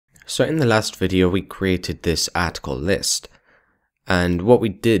So in the last video we created this article list, and what we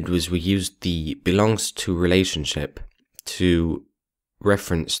did was we used the belongs to relationship to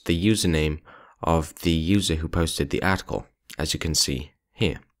reference the username of the user who posted the article, as you can see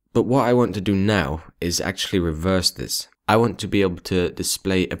here. But what I want to do now is actually reverse this. I want to be able to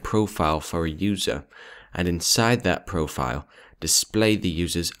display a profile for a user, and inside that profile display the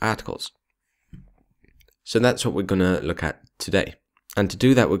user's articles. So that's what we're going to look at today. And to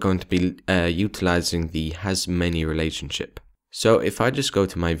do that, we're going to be utilizing the hasMany relationship. So if I just go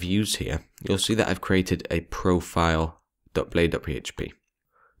to my views here, you'll see that I've created a profile.blade.php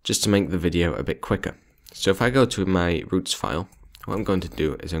just to make the video a bit quicker. So if I go to my roots file, what I'm going to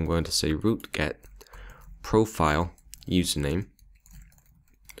do is I'm going to say root get profile username,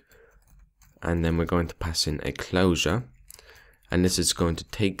 and then we're going to pass in a closure, and this is going to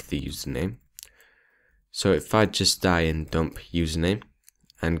take the username. So if I just die and dump username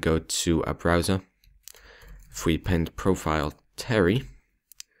and go to our browser, if we append profile Terry,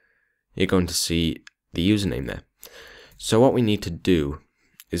 you're going to see the username there. So what we need to do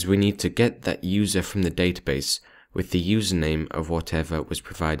is we need to get that user from the database with the username of whatever was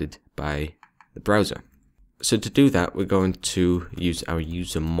provided by the browser. So to do that, we're going to use our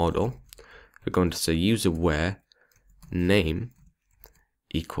user model. We're going to say user where name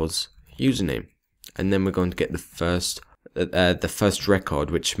equals username. And then we're going to get the first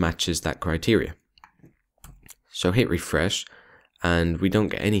record which matches that criteria. So hit refresh, and we don't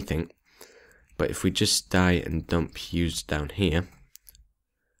get anything. But if we just die and dump use down here,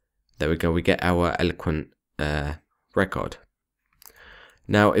 there we go. We get our Eloquent record.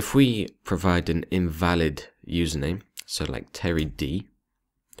 Now, if we provide an invalid username, so like Terry D,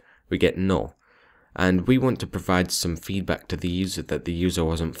 we get null, and we want to provide some feedback to the user that the user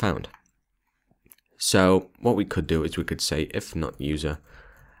wasn't found. So what we could do is we could say if not user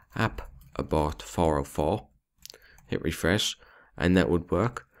app abort 404, hit refresh, and that would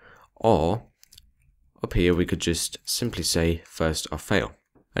work. Or up here we could just simply say first or fail,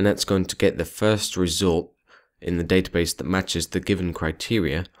 and that's going to get the first result in the database that matches the given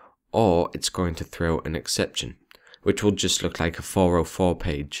criteria, or it's going to throw an exception, which will just look like a 404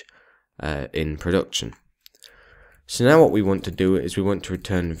 page in production. So now what we want to do is we want to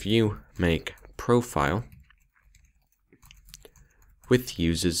return view make profile with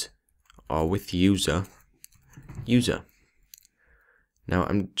users, or with user. Now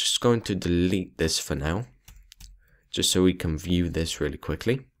I'm just going to delete this for now, just so we can view this really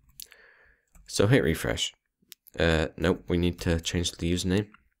quickly. So hit refresh. Nope, we need to change the username.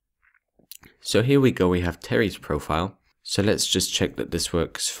 So here we go, we have Terry's profile. So let's just check that this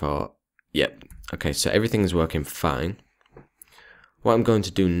works for, yep. Okay, so everything's working fine. What I'm going to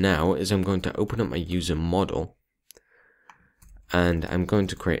do now is I'm going to open up my user model, and I'm going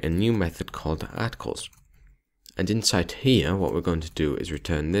to create a new method called articles. And inside here, what we're going to do is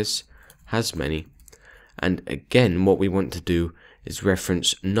return this hasMany. And again, what we want to do is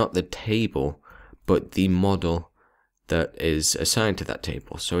reference not the table, but the model that is assigned to that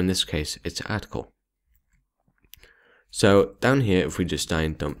table. So in this case, it's article. So down here, if we just die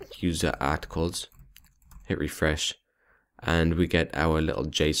and dump user articles, hit refresh, and we get our little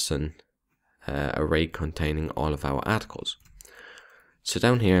JSON array containing all of our articles. So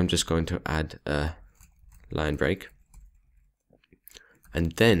down here, I'm just going to add a line break,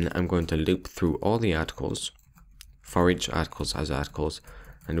 and then I'm going to loop through all the articles, for each articles as articles,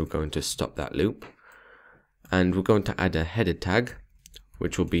 and we're going to stop that loop, and we're going to add a header tag,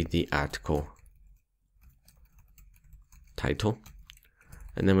 which will be the article title,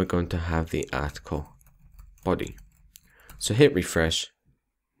 and then we're going to have the article body. So hit refresh,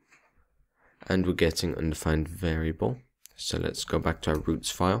 and we're getting undefined variable. So let's go back to our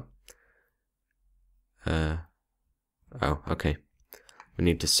roots file. Oh, okay. We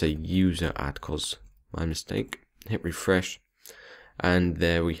need to say user articles. My mistake. Hit refresh, and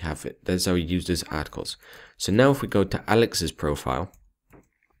there we have it. There's our user's articles. So now if we go to Alex's profile,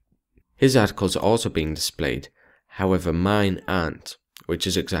 his articles are also being displayed. However, mine aren't, which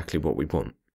is exactly what we want.